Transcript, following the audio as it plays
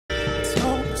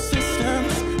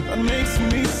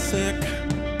sick.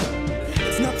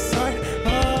 It's not sight.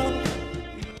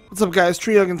 What's up, guys?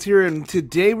 Tree Huggins here, and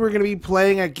today we're going to be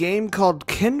playing a game called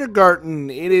Kindergarten.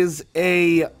 It is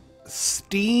a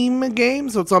Steam game,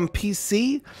 so it's on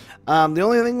PC. The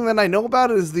only thing that I know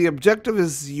about it is the objective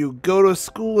is you go to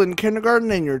school in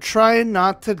kindergarten and you're trying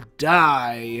not to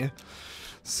die.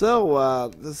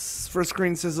 So, this first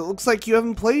screen says, it looks like you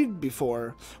haven't played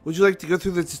before. Would you like to go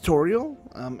through the tutorial?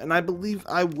 And I believe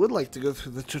I would like to go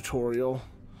through the tutorial.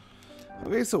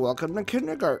 Okay, so welcome to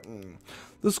kindergarten.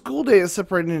 The school day is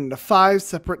separated into 5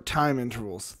 separate time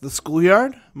intervals: the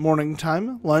schoolyard, morning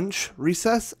time, lunch,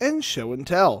 recess, and show and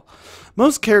tell.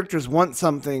 Most characters want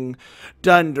something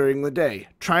done during the day.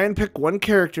 Try and pick one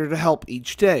character to help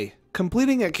each day.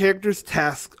 Completing a character's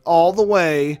task all the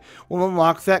way will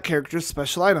unlock that character's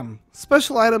special item.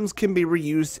 Special items can be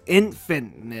reused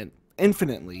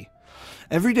infinitely.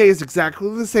 Every day is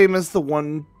exactly the same as the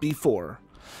one before.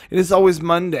 It is always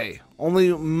Monday.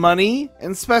 Only money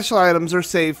and special items are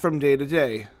saved from day to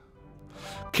day.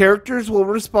 Characters will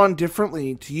respond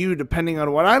differently to you depending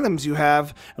on what items you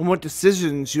have and what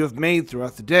decisions you have made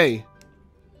throughout the day.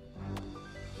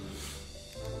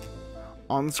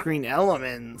 On-screen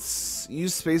elements.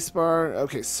 Use spacebar.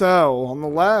 Okay, so on the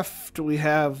left we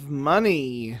have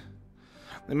money.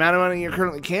 The amount of money you're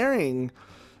currently carrying.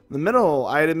 In the middle,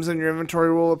 items in your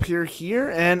inventory will appear here,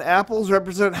 and apples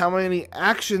represent how many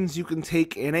actions you can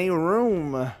take in a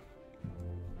room.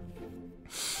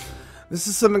 This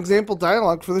is some example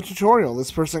dialogue for the tutorial.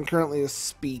 This person currently is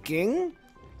speaking.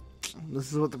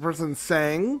 This is what the person's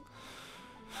saying.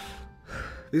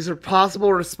 These are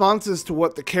possible responses to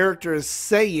what the character is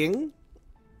saying.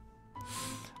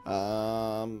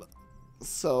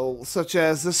 Such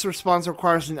as, this response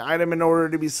requires an item in order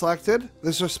to be selected.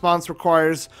 This response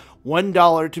requires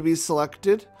 $1 to be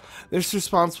selected. This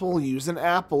response will use an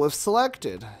apple if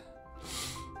selected.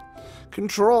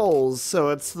 Controls. So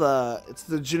it's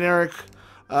the generic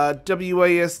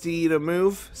WASD to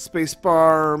move,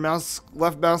 spacebar,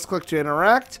 left mouse click to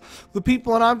interact with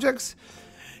people and objects.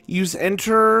 Use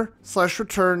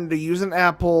enter/return to use an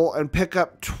apple and pick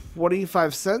up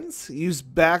 25 cents. Use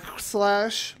backward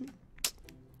slash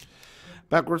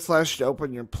to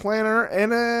open your planner,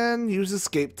 and then use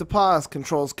escape to pause.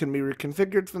 Controls can be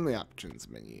reconfigured from the options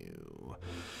menu.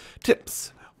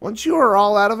 Tips. Once you are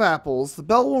all out of apples, the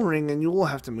bell will ring and you will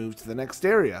have to move to the next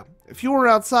area. If you are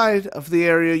outside of the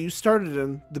area you started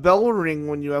in, the bell will ring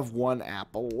when you have 1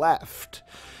 apple left.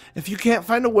 If you can't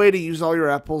find a way to use all your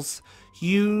apples,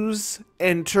 use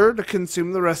enter to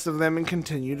consume the rest of them and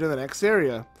continue to the next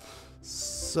area.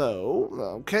 So,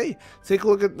 okay, take a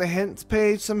look at the hints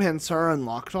page. Some hints are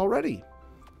unlocked already.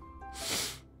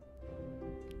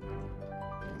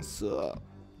 So,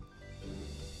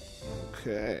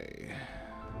 okay.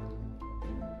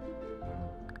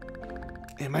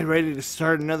 Am I ready to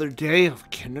start another day of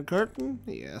kindergarten?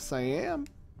 Yes, I am.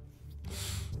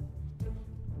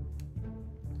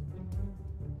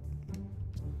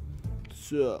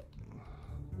 So,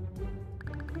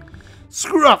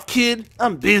 screw off, kid.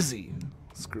 I'm busy.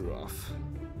 Screw off.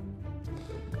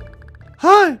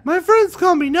 Hi, my friends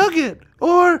call me Nugget,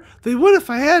 or they would if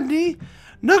I had any.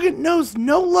 Nugget knows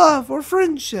no love or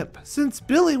friendship. Since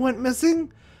Billy went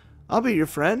missing, I'll be your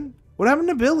friend. What happened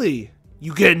to Billy?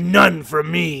 You get none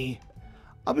from me.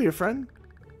 I'll be your friend.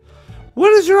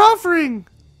 What is your offering?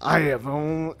 I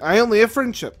only have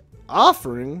friendship.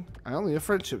 Offering? I only have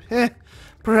friendship. Heh.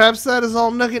 Perhaps that is all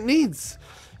Nugget needs.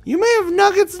 You may have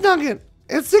Nugget's nugget.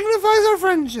 It signifies our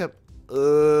friendship.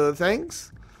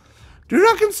 Thanks. Do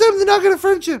not consume the nugget of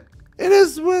friendship. It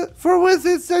is with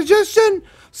its digestion,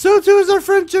 so too is our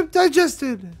friendship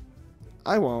digested.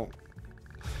 I won't.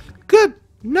 Good.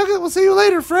 Nugget, we'll see you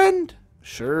later, friend.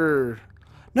 Sure.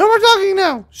 No more talking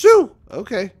now. Shoo.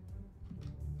 Okay.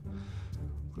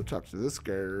 Go talk to this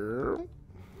girl.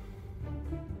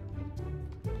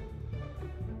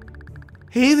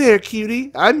 Hey there,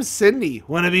 cutie. I'm Cindy.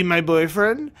 Wanna be my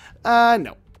boyfriend?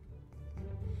 No.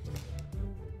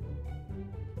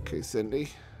 Okay, Cindy.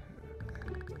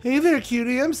 Hey there,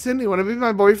 cutie. I'm Cindy. Wanna be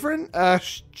my boyfriend?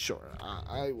 Sure.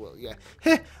 I will, yeah.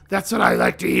 Heh, that's what I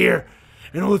like to hear.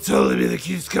 And we'll totally be the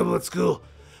cutest couple at school.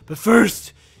 But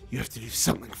first, you have to do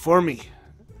something for me.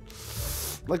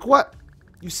 Like what?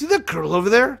 You see that girl over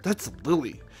there? That's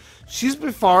Lily. She's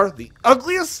by far the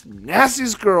ugliest,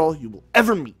 nastiest girl you will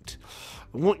ever meet.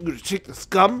 I want you to take this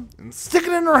gum and stick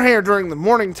it in her hair during the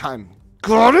morning time.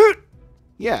 Got it?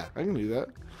 Yeah, I can do that.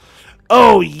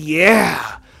 Oh,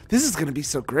 yeah. This is going to be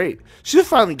so great. She'll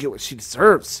finally get what she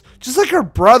deserves. Just like her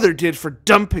brother did for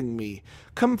dumping me.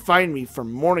 Come find me for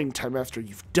morning time after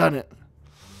you've done it.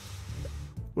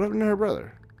 What happened to her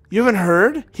brother? You haven't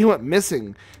heard? He went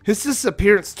missing. His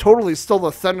disappearance totally stole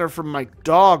the thunder from my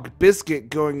dog, Biscuit,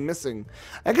 going missing.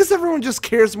 I guess everyone just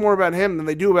cares more about him than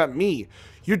they do about me.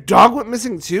 Your dog went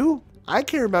missing too? I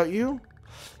care about you.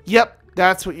 Yep,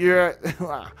 that's what you're...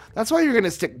 that's why you're going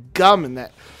to stick gum in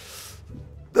that...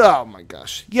 Oh my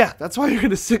gosh. Yeah, that's why you're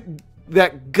going to stick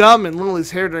that gum in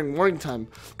Lily's hair during morning time.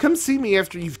 Come see me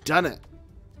after you've done it.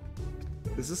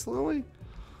 Is this Lily?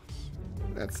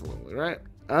 That's Lily, right?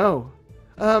 Oh.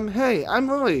 Hey, I'm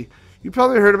Lily. You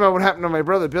probably heard about what happened to my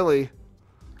brother Billy.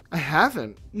 I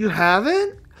haven't. You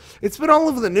haven't? It's been all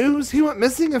over the news. He went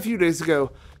missing a few days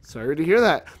ago. Sorry to hear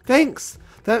that. Thanks.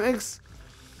 That makes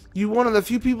you one of the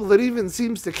few people that even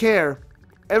seems to care.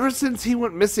 Ever since he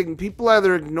went missing, people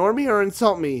either ignore me or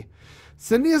insult me.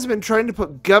 Cindy has been trying to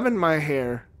put gum in my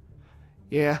hair.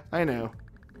 Yeah, I know.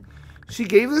 She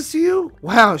gave this to you?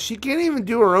 Wow, she can't even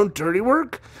do her own dirty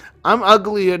work? I'm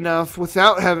ugly enough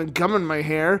without having gum in my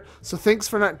hair, so thanks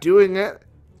for not doing it.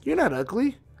 You're not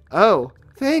ugly. Oh,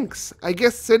 thanks. I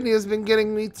guess Cindy has been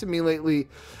getting mean to me lately.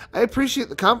 I appreciate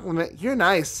the compliment. You're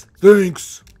nice.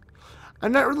 Thanks.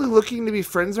 I'm not really looking to be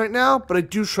friends right now, but I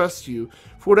do trust you.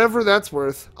 For whatever that's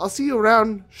worth. I'll see you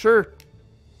around. Sure.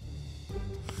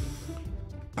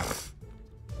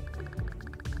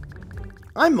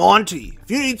 I'm Monty.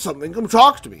 If you need something, come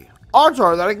talk to me. Odds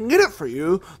are that I can get it for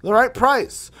you the right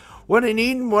price. What I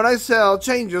need and what I sell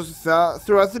changes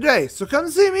throughout the day, so come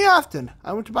see me often.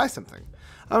 I want to buy something.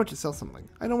 I want to sell something.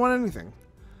 I don't want anything.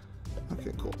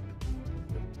 Okay, cool.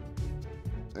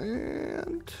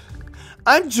 And...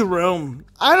 I'm Jerome.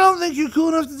 I don't think you're cool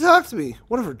enough to talk to me.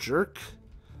 Whatever, jerk.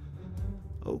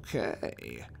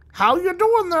 Okay. How you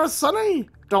doing there, Sonny?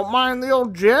 Don't mind the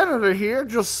old janitor here,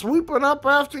 just sweeping up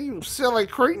after you silly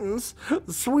cretins.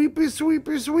 Sweepy,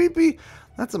 sweepy, sweepy.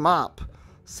 That's a mop.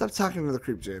 Stop talking to the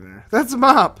creep janitor. That's a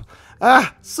mop.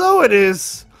 Ah, so it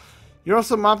is. You're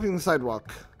also mopping the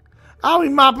sidewalk. I'll be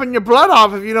mopping your blood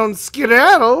off if you don't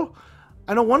skedaddle.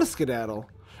 I don't want to skedaddle.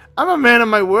 I'm a man of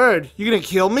my word. You gonna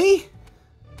kill me?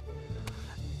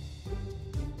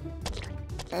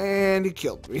 And he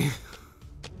killed me.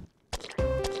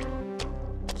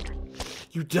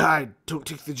 You died. Don't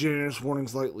take the janitor's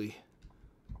warnings lightly.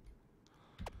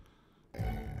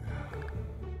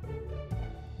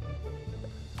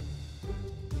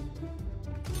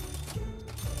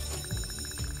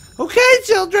 Okay,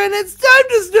 children, it's time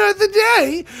to start the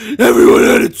day. Everyone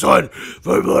had its son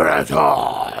for more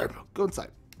time. Go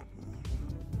inside.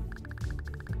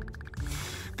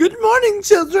 Good morning,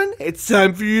 children. It's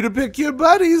time for you to pick your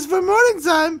buddies for morning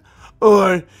time.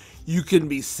 Or you can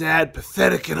be sad,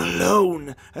 pathetic, and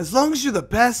alone. As long as you're the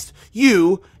best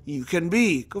you can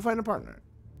be. Go find a partner.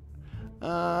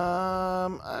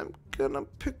 I'm gonna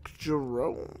pick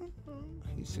Jerome.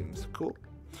 He seems cool.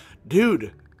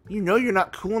 Dude, you know you're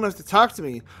not cool enough to talk to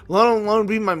me, let alone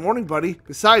be my morning buddy.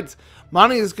 Besides,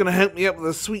 Monty is gonna hook me up with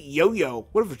a sweet yo-yo.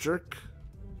 What of a jerk.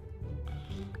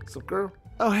 What's up, girl?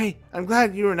 Oh, hey, I'm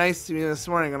glad you were nice to me this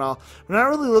morning and all. We're not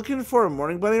really looking for a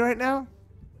morning buddy right now.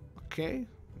 Okay.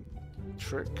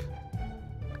 Trick.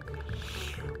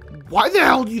 Why the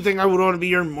hell do you think I would want to be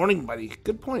your morning buddy?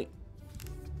 Good point.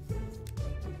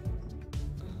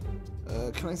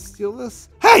 Can I steal this?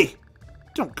 Hey!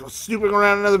 Don't go snooping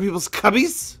around in other people's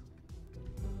cubbies.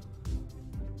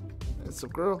 What's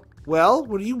up, girl? Well,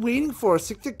 what are you waiting for?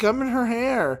 Stick the gum in her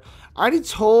hair. I already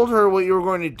told her what you were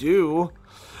going to do.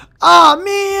 Aw,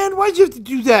 man, why'd you have to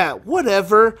do that?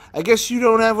 Whatever. I guess you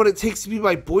don't have what it takes to be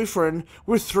my boyfriend.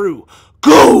 We're through.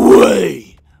 Go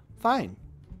away! Fine.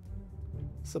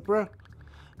 What's up, bro?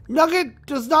 Nugget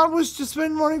does not wish to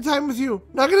spend morning time with you.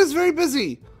 Nugget is very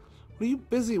busy. What are you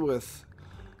busy with?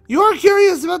 You are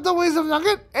curious about the ways of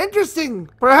Nugget? Interesting.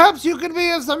 Perhaps you could be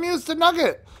of some use to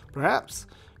Nugget. Perhaps.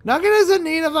 Nugget is in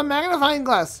need of a magnifying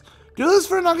glass. Do this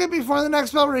for Nugget before the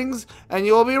next bell rings, and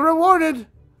you will be rewarded.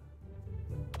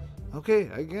 Okay,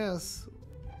 I guess.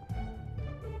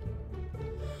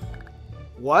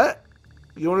 What?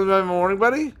 You want to be my morning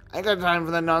buddy? I ain't got time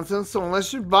for that nonsense, so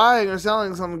unless you're buying or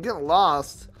selling something, get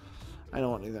lost. I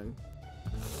don't want anything.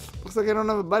 Looks like I don't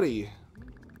have a buddy.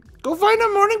 Go find a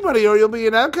morning buddy or you'll be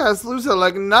an outcast loser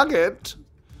like Nugget.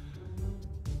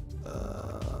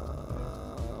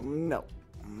 No.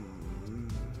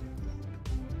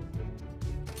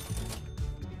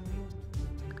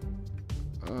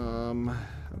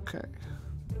 Okay.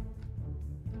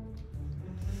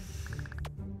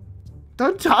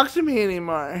 Don't talk to me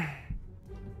anymore.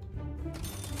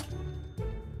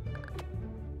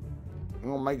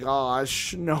 Oh my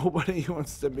gosh, nobody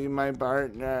wants to be my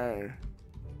partner.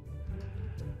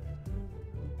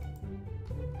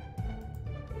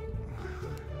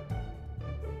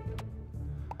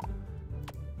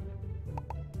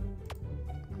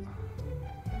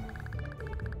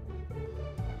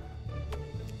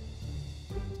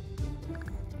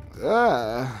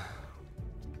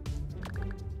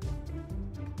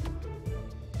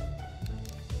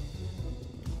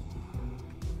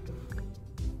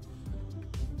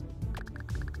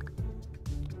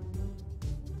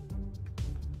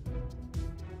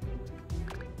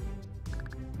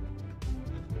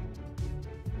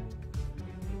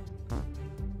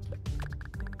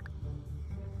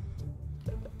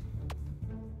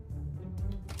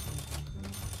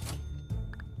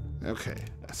 Okay,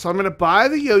 so I'm gonna buy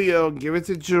the yo-yo and give it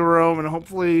to Jerome, and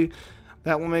hopefully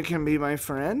that will make him be my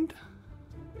friend.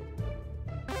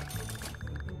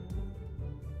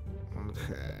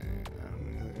 Okay,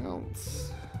 anything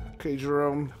else? Okay,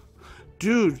 Jerome.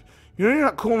 Dude, you know you're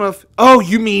not cool enough. Oh,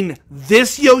 you mean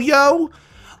this yo-yo?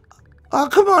 Oh,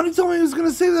 come on, he told me he was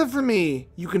gonna save that for me.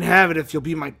 You can have it if you'll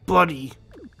be my buddy.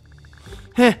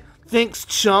 Heh, thanks,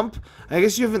 chump. I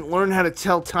guess you haven't learned how to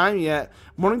tell time yet.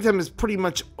 Morning time is pretty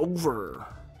much over.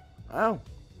 Oh.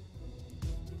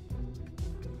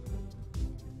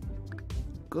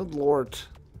 Good lord.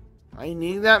 I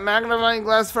need that magnifying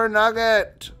glass for a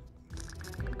nugget.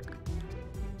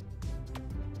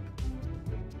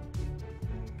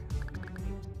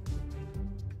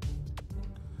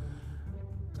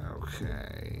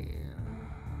 Okay.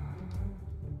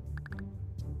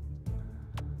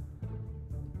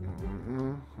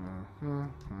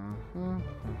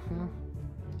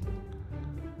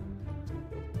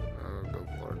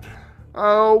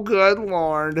 Oh, good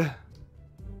lord.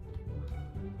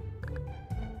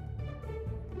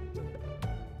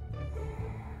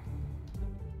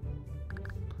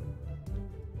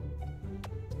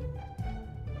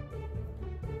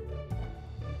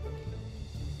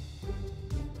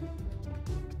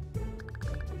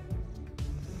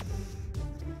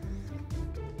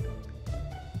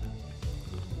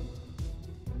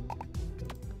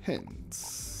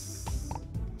 Hence.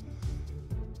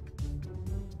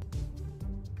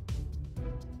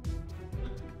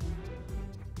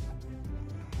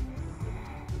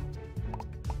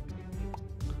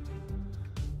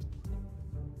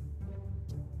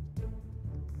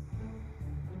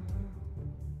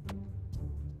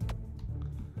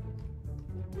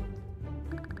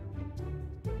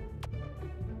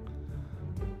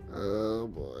 Oh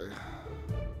boy.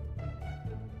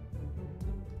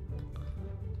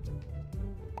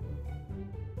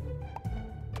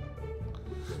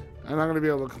 I'm not gonna be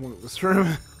able to come up this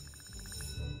room.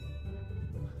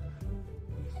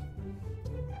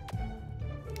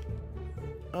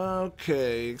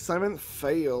 Okay, excitement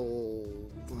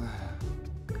failed.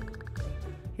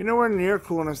 You're nowhere near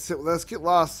cool enough to sit with us. Get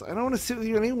lost. I don't want to sit with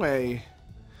you anyway.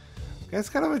 Guy's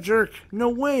kind of a jerk. No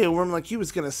way a worm like you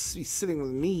is gonna be sitting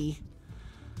with me.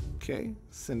 Okay,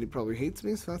 Cindy probably hates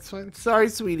me, so that's fine. Sorry,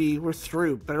 sweetie, we're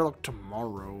through. Better luck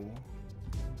tomorrow.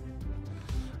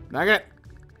 Nugget.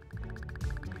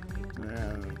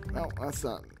 No, that's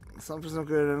not. Something's no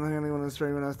good. I don't think anyone is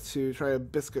brave enough to try a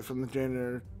biscuit from the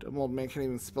janitor. Dumb old man can't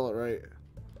even spell it right.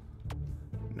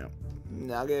 No.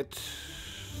 Nugget.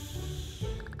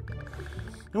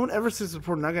 No one ever says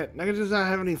support Nugget. Nugget does not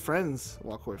have any friends.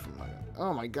 Walk away from Nugget.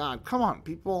 Oh my god. Come on,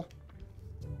 people.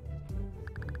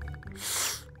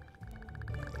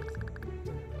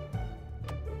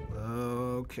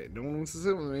 Okay, no one wants to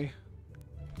sit with me.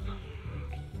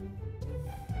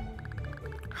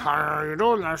 How you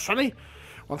doing there, Sonny?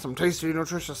 Want some tasty,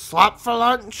 nutritious slop for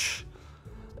lunch?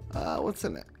 What's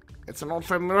in it? It's an old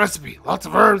family recipe. Lots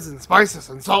of herbs and spices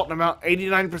and salt and about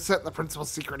 89% the principal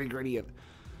secret ingredient.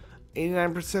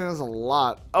 89% is a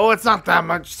lot. Oh, it's not that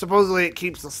much. Supposedly it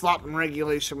keeps the slop in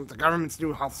regulation with the government's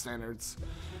new health standards.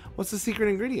 What's the secret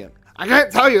ingredient? I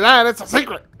can't tell you that. It's a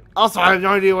secret. Also, I have no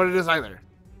idea what it is either.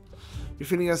 You're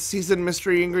feeding a seasoned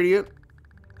mystery ingredient?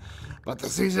 But the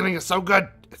seasoning is so good.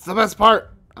 It's the best part.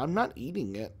 I'm not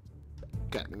eating it.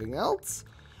 Got anything else?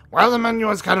 Well, the menu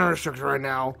is kind of restricted right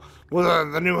now with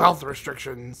the new health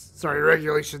restrictions. Sorry,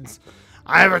 regulations.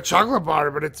 I have a chocolate bar,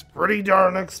 but it's pretty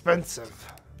darn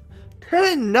expensive.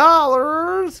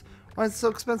 $10? Why is it so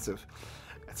expensive?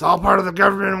 It's all part of the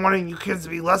government wanting you kids to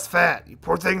be less fat. You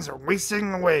poor things are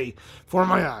wasting away before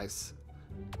my eyes.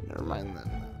 Never mind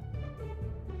then.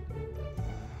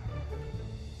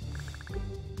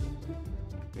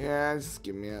 Yeah, just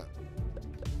give me it.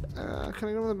 Can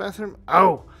I go to the bathroom?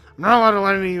 Oh, I'm not allowed to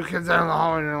let any of you kids out in the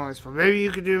hallway noise, but maybe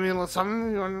you could do me a little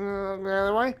something. You want to go the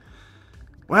other way?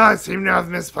 Well, I seem to have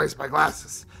misplaced my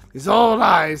glasses. These old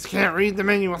eyes can't read the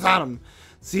menu without them.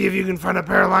 See if you can find a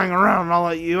pair lying around and I'll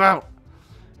let you out.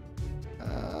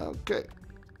 Okay.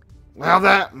 Well,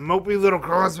 that mopey little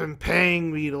girl has been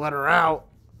paying me to let her out.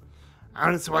 I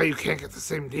don't see why you can't get the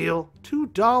same deal.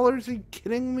 $2? Are you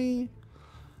kidding me?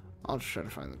 I'll just try to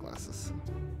find the glasses.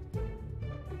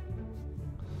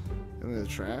 In the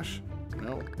trash?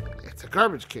 No. It's a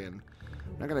garbage can.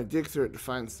 I'm not gonna dig through it to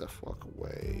find stuff. Walk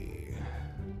away.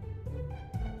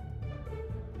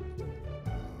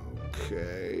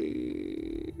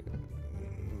 Okay.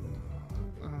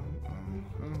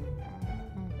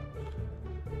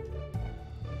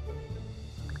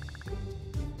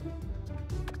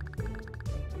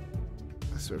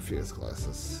 I swear if he has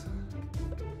glasses.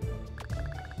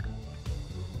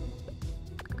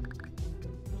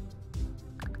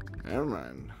 Never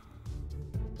mind.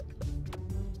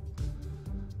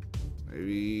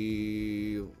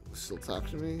 Maybe still talk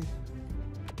to me.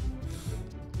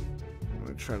 I'm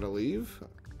gonna try to leave.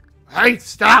 Hey,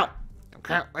 stop! You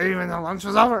can't leave until lunch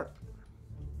is over.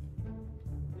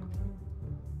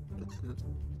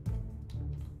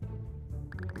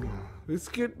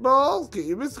 Biscuit balls, get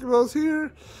your biscuit balls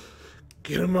here.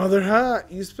 Get them while they're hot.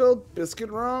 You spelled biscuit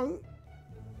wrong.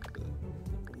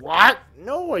 What?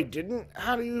 No, I didn't.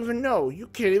 How do you even know? You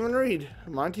can't even read.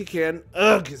 Monty can.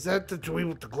 Ugh, is that the dweeb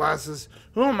with the glasses?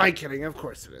 Who am I kidding? Of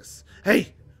course it is.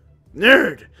 Hey,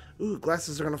 nerd! Ooh,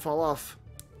 glasses are gonna fall off.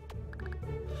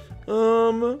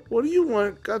 What do you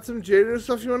want? Got some janitor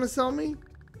stuff you want to sell me?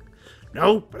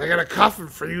 No, but I got a coffin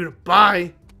for you to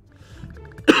buy.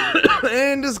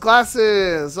 And his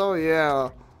glasses. Oh, yeah.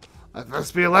 That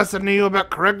must be a lesson to you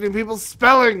about correcting people's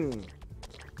spelling.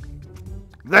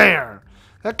 There.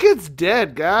 That kid's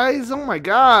dead, guys. Oh, my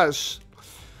gosh.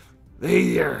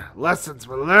 There. Lessons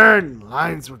were learned.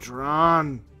 Lines were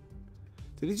drawn.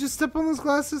 Did he just step on those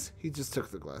glasses? He just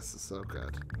took the glasses. Oh,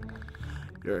 God.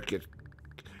 You're a kid.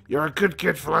 You're a good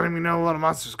kid for letting me know a lot of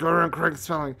monsters go around correcting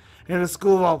spelling in a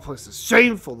school of all places.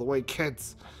 Shameful the way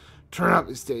kids turn out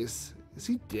these days. Is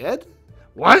he dead?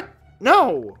 What?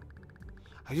 No!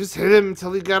 I just hit him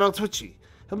until he got all twitchy.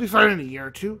 He'll be fine in a year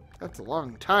or two. That's a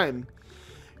long time.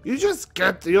 You just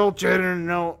get the old janitor to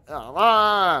know...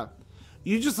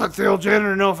 You just let the old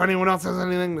janitor know if anyone else has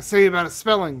anything to say about his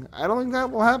spelling. I don't think that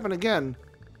will happen again.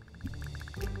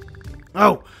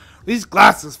 Oh, these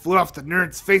glasses flew off the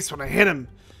nerd's face when I hit him.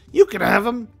 You can have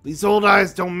them. These old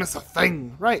eyes don't miss a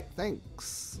thing. Right,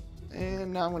 thanks.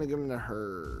 And now I'm going to give them to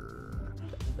her.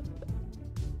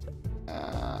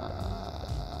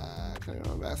 Can I go to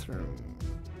the bathroom?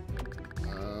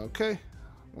 Okay.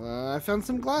 Well, I found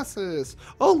some glasses.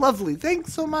 Oh, lovely.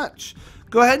 Thanks so much.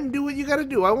 Go ahead and do what you got to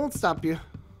do. I won't stop you.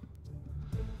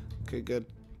 Okay, good.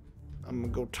 I'm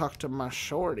going to go talk to my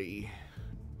shorty.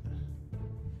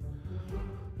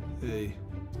 Hey.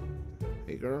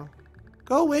 Hey, girl.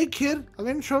 Go away, kid. I'll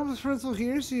get in trouble if this principal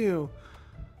hears you.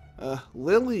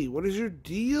 Lily, what is your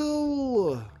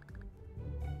deal?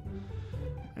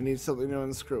 I need something to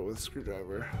unscrew it with a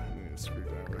screwdriver. I need a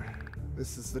screwdriver.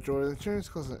 This is the door of the insurance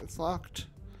closet. It's locked.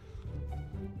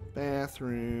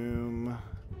 Bathroom.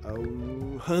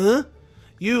 Oh, huh?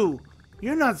 You're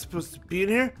not supposed to be in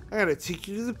here. I gotta take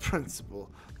you to the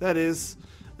principal. That is,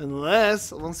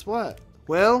 unless what?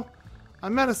 Well,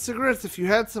 I'm out of cigarettes. If you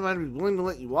had some, I'd be willing to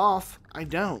let you off. I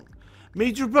don't.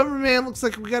 Major Bummer Man, looks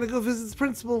like we gotta go visit the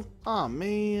principal. Aw,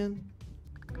 man.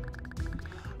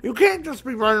 You can't just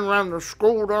be running around the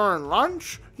school during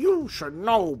lunch. You should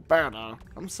know better.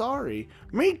 I'm sorry.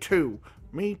 Me too.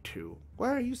 Me too.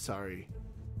 Why are you sorry?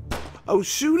 Oh,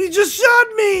 shoot, he just shot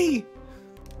me!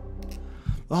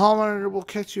 The hall monitor will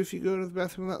catch you if you go to the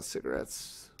bathroom without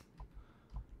cigarettes.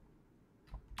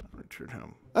 I'll return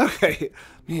home. Okay,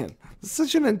 man, it's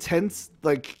such an intense,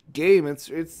 game.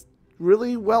 It's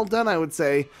really well done, I would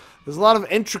say. There's a lot of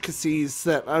intricacies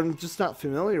that I'm just not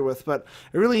familiar with, but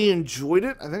I really enjoyed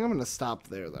it. I think I'm going to stop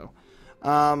there, though.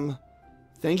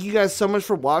 Thank you guys so much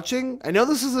for watching. I know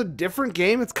this is a different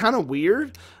game. It's kind of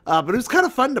weird, but it was kind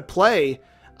of fun to play.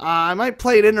 I might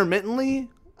play it intermittently.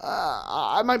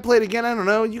 I might play it again. I don't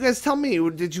know. You guys tell me.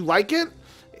 Did you like it?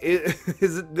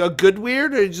 Is it a good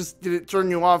weird, or did it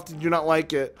turn you off? Did you not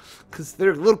like it? Because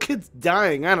there are little kids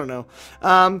dying. I don't know.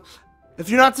 If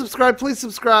you're not subscribed, please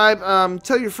subscribe.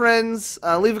 Tell your friends.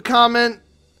 Leave a comment.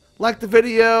 Like the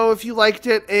video if you liked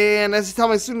it. And as I tell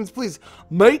my students, please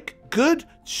make good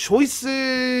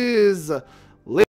choices.